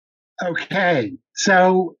Okay.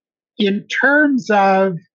 So, in terms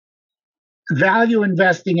of value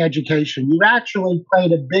investing education, you've actually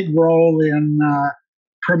played a big role in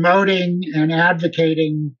promoting and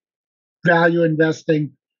advocating value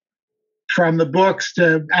investing, from the books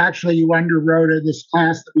to actually you underwrote this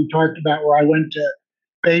class that we talked about where I went to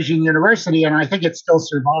Beijing University, and I think it still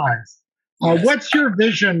survives. Yes. What's your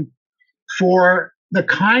vision for the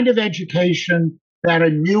kind of education that a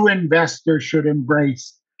new investor should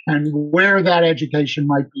embrace and where that education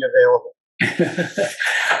might be available?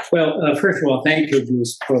 Well, first of all, thank you,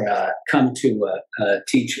 Bruce, for coming to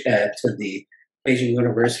teach at the Beijing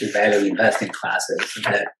University Value Investing classes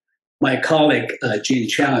that my colleague Gene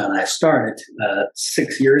Chang and I started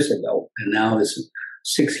 6 years ago, and now is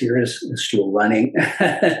 6 years still running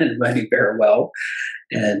and running very well.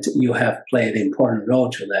 And you have played an important role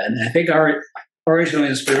to that. And I think our original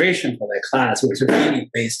inspiration for that class was really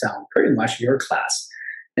based on pretty much your class.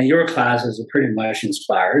 And your class is pretty much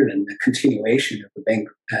inspired and a continuation of the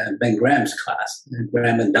Ben Graham's class,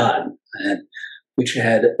 Graham and Dodd, which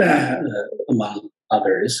had, among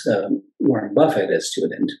others, Warren Buffett as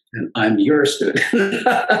student, and I'm your student.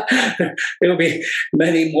 There will be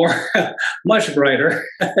many more, much brighter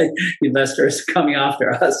investors coming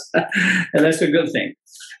after us, and that's a good thing.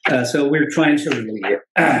 So we're trying to really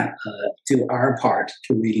do our part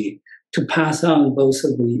to pass on both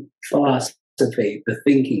of the philosophy, the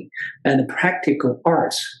thinking, and the practical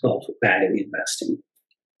arts of value investing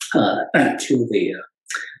to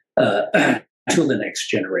the next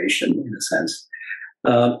generation, in a sense.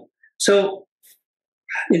 So,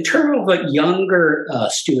 in terms of younger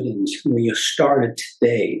students, when you started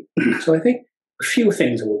today, so I think a few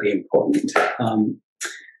things will be important.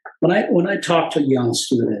 When I talk to young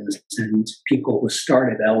students and people who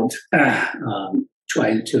started out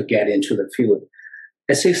trying to get into the field,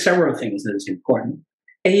 I say several things that is important.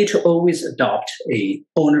 A, to always adopt a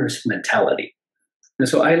owner's mentality. And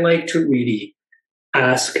so I like to really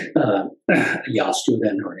ask a young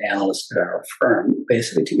student or analyst at our firm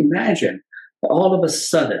basically to imagine that all of a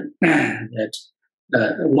sudden that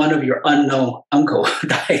one of your unknown uncle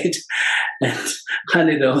died and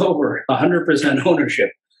handed over 100%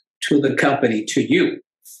 ownership to the company to you.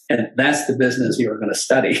 And that's the business you're going to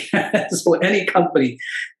study. So any company,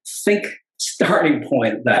 think starting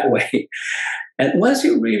point that way. And once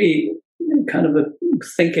you really kind of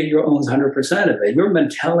think that you own 100% of it, your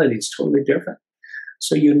mentality is totally different.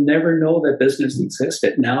 So you never know that business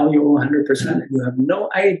existed. Now you own 100%. You have no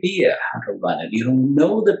idea how to run it. You don't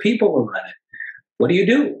know the people who run it. What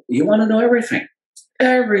do? You want to know everything.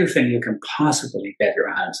 Everything you can possibly get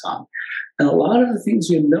your hands on. And a lot of the things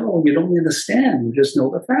you know, you don't understand. You just know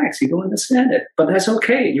the facts. You don't understand it. But that's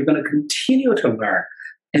okay. You're going to continue to learn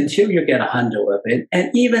until you get a handle of it. And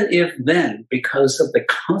even if then, because of the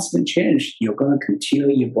constant change, you're going to continue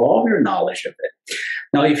to evolve your knowledge of it.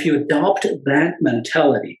 Now, if you adopt that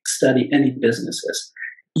mentality, study any businesses,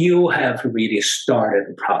 you have really started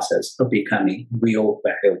the process of becoming a real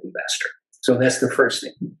value investor. So that's the first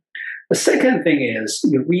thing. The second thing is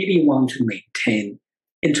you really want to maintain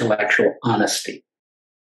intellectual honesty.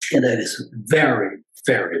 And that is very,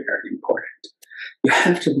 very, very important. You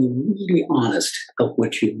have to be really honest of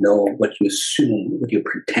what you know, what you assume, what you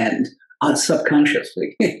pretend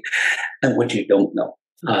subconsciously, and what you don't know.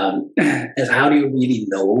 And how do you really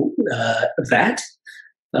know that?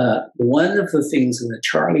 One of the things that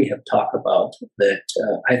Charlie have talked about that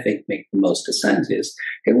I think make the most sense is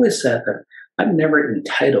he always said that I'm never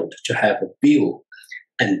entitled to have a view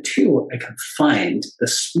until I can find the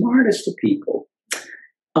smartest people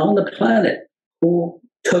on the planet who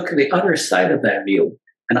took the other side of that view,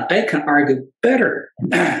 and I can argue better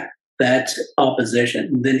that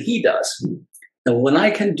opposition than he does. And when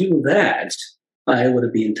I can do that, I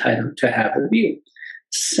would be entitled to have a view.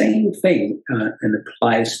 Same thing and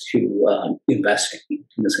applies to investing,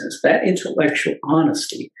 in a sense. That intellectual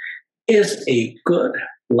honesty is a good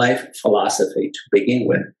life philosophy to begin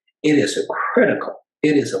with. It is a critical,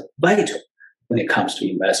 it is a vital when it comes to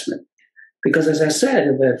investment. Because as I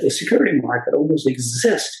said, the security market almost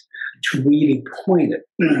exists to really point it,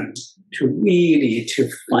 to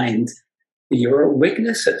find your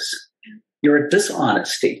weaknesses, your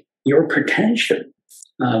dishonesty, your pretension,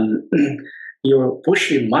 your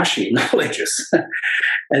wishy-washy knowledges.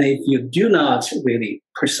 And if you do not really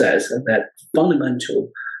possess that fundamental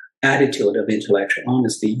attitude of intellectual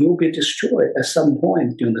honesty, you'll be destroyed at some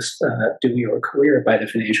point during your career by the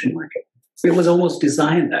financial market. It was almost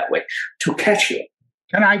designed that way to catch you.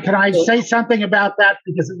 Can I say something about that?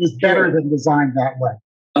 Because it was better than designed that way.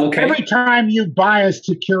 Okay. Every time you buy a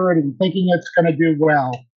security thinking it's going to do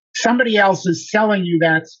well, somebody else is selling you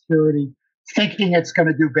that security thinking it's going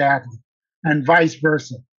to do badly, and vice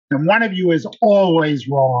versa. And one of you is always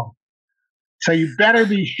wrong. So you better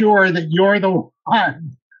be sure that you're the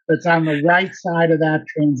one that's on the right side of that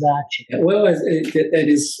transaction. Well,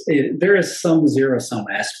 there is some zero-sum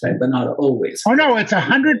aspect, but not always. Oh, no, it's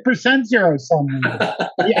 100% zero-sum.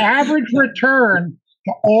 The average return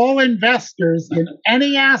to all investors in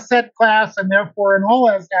any asset class, and therefore in all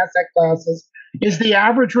asset classes, is the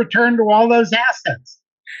average return to all those assets.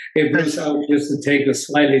 Hey, Bruce, I would just to take a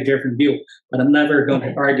slightly different view, but I'm never going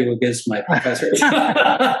to argue against my professors.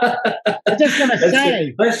 I'm just going to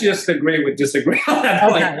say. Let's just agree with disagree on that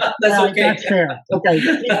point. Okay. That's okay. That's fair. Okay,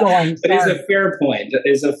 keep going. But it's a fair point.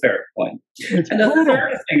 It's a fair point. And the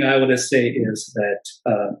third thing I would say is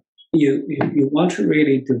that you want to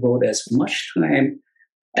really devote as much time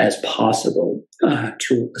as possible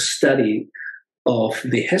to a study of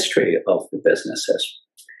the history of the businesses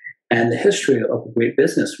and the history of great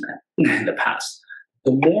businessmen in the past.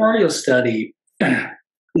 The more you study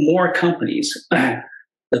more companies,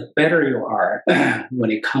 the better you are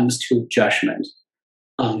when it comes to judgment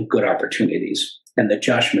on good opportunities and the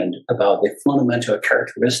judgment about the fundamental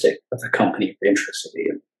characteristic of the company you're interested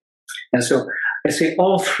in. And so I say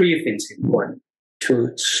all three things are important.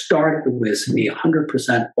 To start with the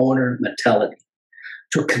 100% owner mentality,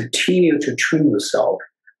 to continue to train yourself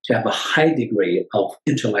to have a high degree of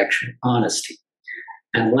intellectual honesty.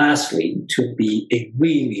 And lastly, to be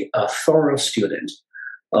a thorough student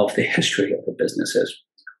of the history of the businesses.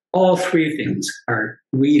 All three things are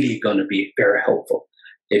really going to be very helpful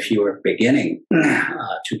if you are beginning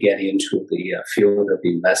to get into the field of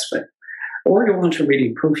investment, or you want to really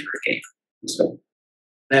improve your game. So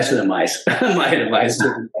that's my advice to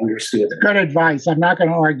the younger student. Good advice. I'm not going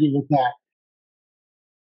to argue with that.